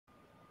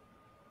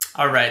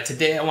All right,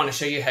 today I want to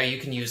show you how you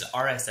can use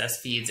RSS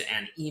feeds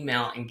and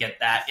email and get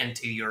that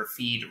into your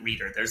feed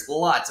reader. There's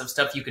lots of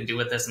stuff you can do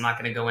with this. I'm not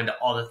going to go into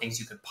all the things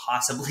you could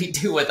possibly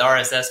do with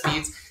RSS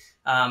feeds.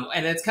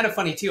 And it's kind of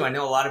funny too. I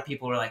know a lot of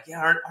people are like,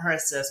 yeah, aren't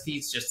RSS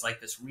feeds just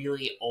like this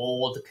really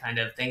old kind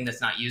of thing that's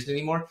not used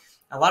anymore?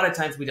 A lot of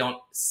times we don't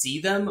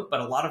see them, but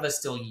a lot of us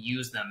still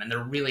use them and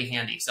they're really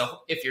handy.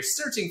 So if you're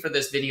searching for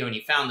this video and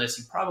you found this,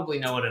 you probably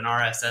know what an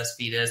RSS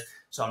feed is.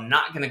 So I'm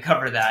not going to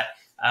cover that.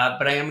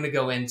 But I am going to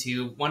go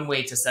into one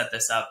way to set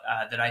this up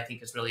that I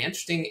think is really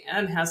interesting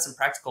and has some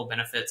practical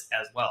benefits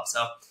as well.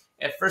 So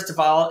first of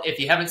all, if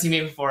you haven't seen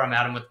me before, I'm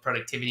Adam with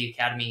Productivity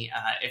Academy.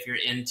 If you're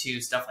into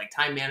stuff like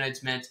time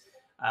management,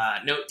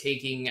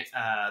 note-taking,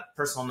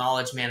 personal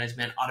knowledge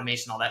management,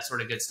 automation, all that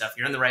sort of good stuff,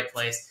 you're in the right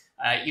place.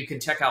 You can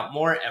check out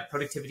more at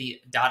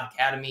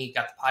productivity.academy.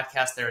 Got the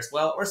podcast there as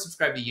well, or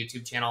subscribe to the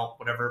YouTube channel,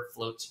 whatever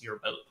floats your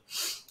boat.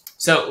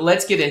 So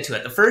let's get into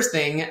it. The first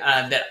thing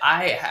that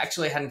I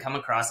actually hadn't come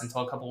across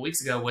until a couple of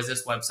weeks ago was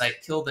this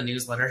website,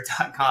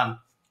 killthenewsletter.com,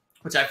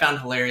 which I found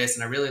hilarious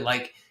and I really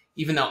like,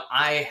 even though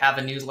I have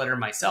a newsletter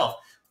myself.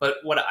 But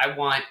what I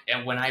want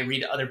and when I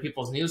read other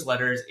people's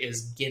newsletters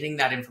is getting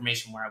that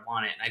information where I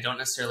want it. And I don't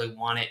necessarily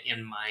want it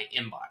in my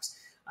inbox.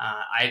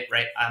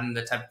 I'm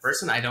the type of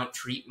person, I don't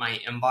treat my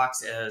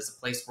inbox as a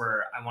place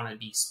where I want to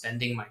be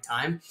spending my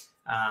time.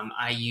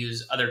 I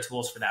use other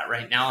tools for that.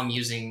 Right now I'm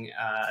using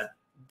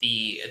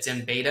it's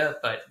in beta,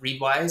 but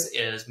Readwise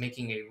is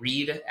making a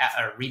read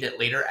it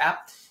later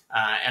app.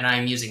 And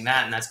I'm using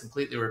that, and that's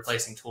completely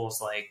replacing tools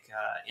like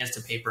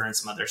Instapaper and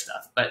some other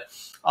stuff. But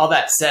all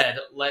that said,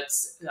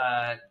 let's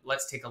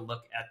take a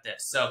look at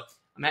this. So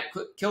I'm at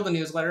Kill the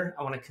Newsletter.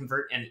 I want to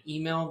convert an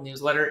email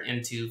newsletter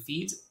into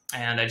feeds,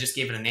 and I just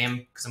gave it a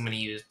name because I'm going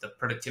to use the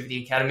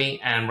Productivity Academy,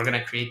 and we're going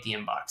to create the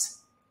inbox.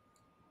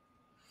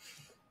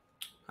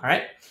 All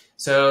right.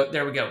 So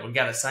there we go. We've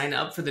got to sign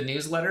up for the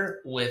newsletter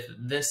with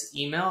this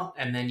email,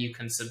 and then you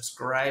can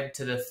subscribe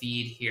to the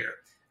feed here.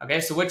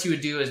 Okay, so what you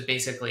would do is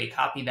basically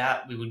copy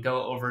that. We would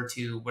go over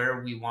to where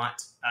we want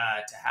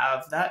to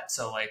have that.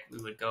 So like we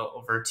would go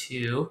over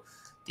to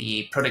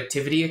the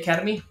Productivity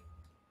Academy,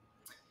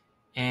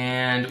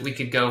 and we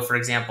could go, for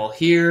example,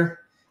 here.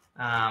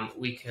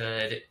 We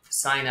could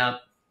sign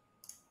up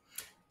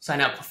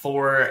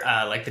for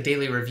like the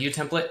daily review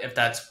template if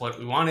that's what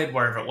we wanted,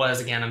 wherever it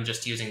was. Again, I'm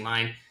just using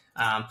mine.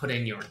 Put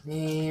in your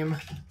name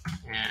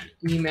and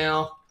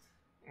email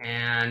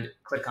and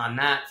click on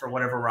that for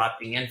whatever we're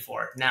opting in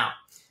for. Now,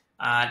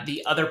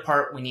 the other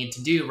part we need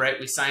to do, right?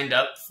 We signed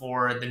up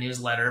for the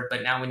newsletter,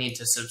 but now we need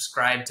to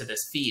subscribe to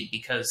this feed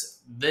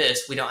because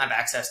we don't have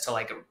access to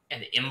like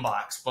an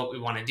inbox. What we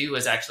want to do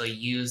is actually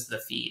use the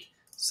feed.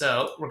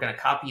 So we're going to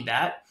copy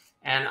that.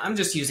 And I'm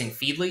just using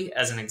Feedly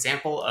as an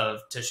example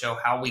to show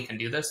how we can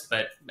do this.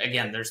 But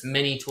again, there's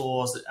many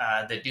tools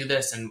that do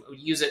this and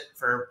use it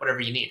for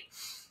whatever you need.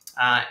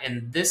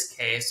 In this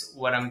case,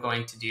 what I'm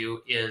going to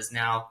do is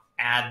now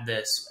add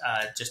this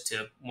just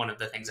to one of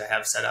the things I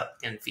have set up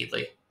in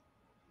Feedly.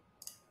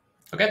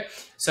 Okay,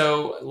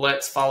 so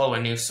let's follow a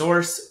new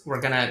source.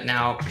 We're going to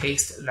now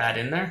paste that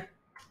in there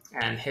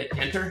and hit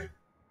enter.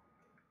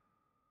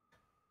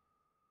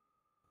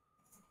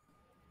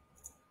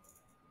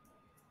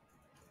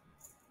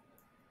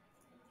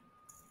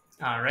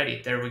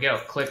 Alrighty, there we go.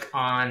 Click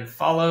on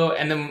follow,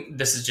 and then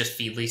this is just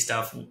Feedly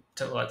stuff. We'll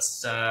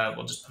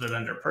just put it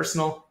under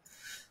personal,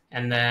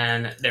 and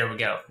then there we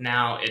go.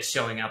 Now it's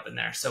showing up in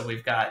there. So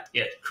we've got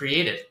it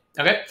created.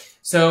 Okay,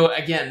 so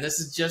again, this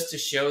is just to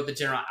show the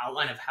general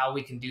outline of how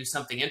we can do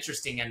something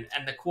interesting. And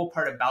the cool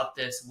part about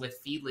this with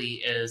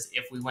Feedly is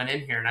if we went in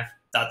here, and I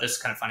thought this was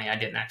kind of funny, I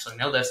didn't actually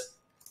know this,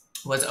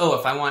 was, oh,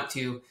 if I want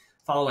to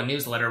follow a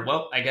newsletter,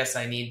 well, I guess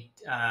I need,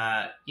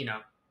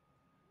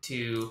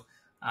 to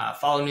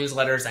follow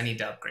newsletters, I need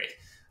to upgrade.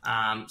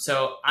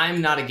 So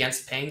I'm not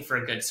against paying for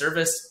a good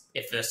service.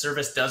 If the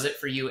service does it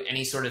for you,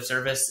 any sort of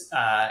service,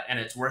 and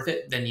it's worth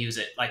it, then use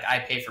it. Like I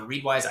pay for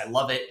Readwise. I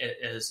love it. It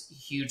is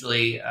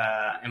hugely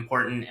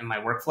important in my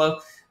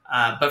workflow.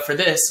 But for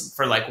this,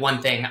 for like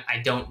one thing, I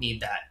don't need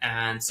that.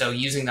 And so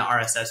using the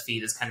RSS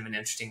feed is kind of an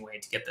interesting way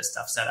to get this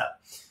stuff set up.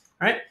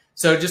 All right.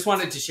 So just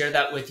wanted to share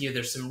that with you.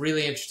 There's some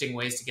really interesting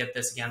ways to get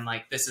this. Again,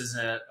 like this is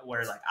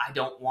where like I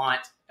don't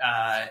want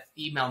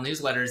email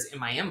newsletters in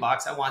my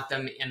inbox. I want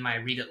them in my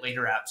Read It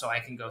Later app so I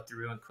can go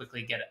through and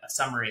quickly get a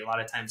summary. A lot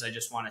of times I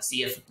just want to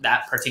see if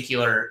that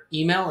particular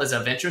email is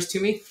of interest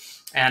to me,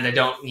 and I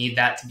don't need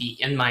that to be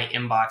in my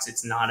inbox.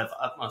 It's not of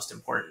utmost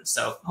importance.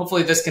 So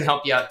hopefully this can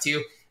help you out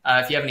too.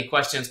 If you have any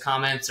questions,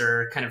 comments,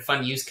 or kind of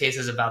fun use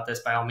cases about this,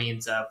 by all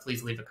means,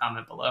 please leave a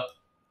comment below.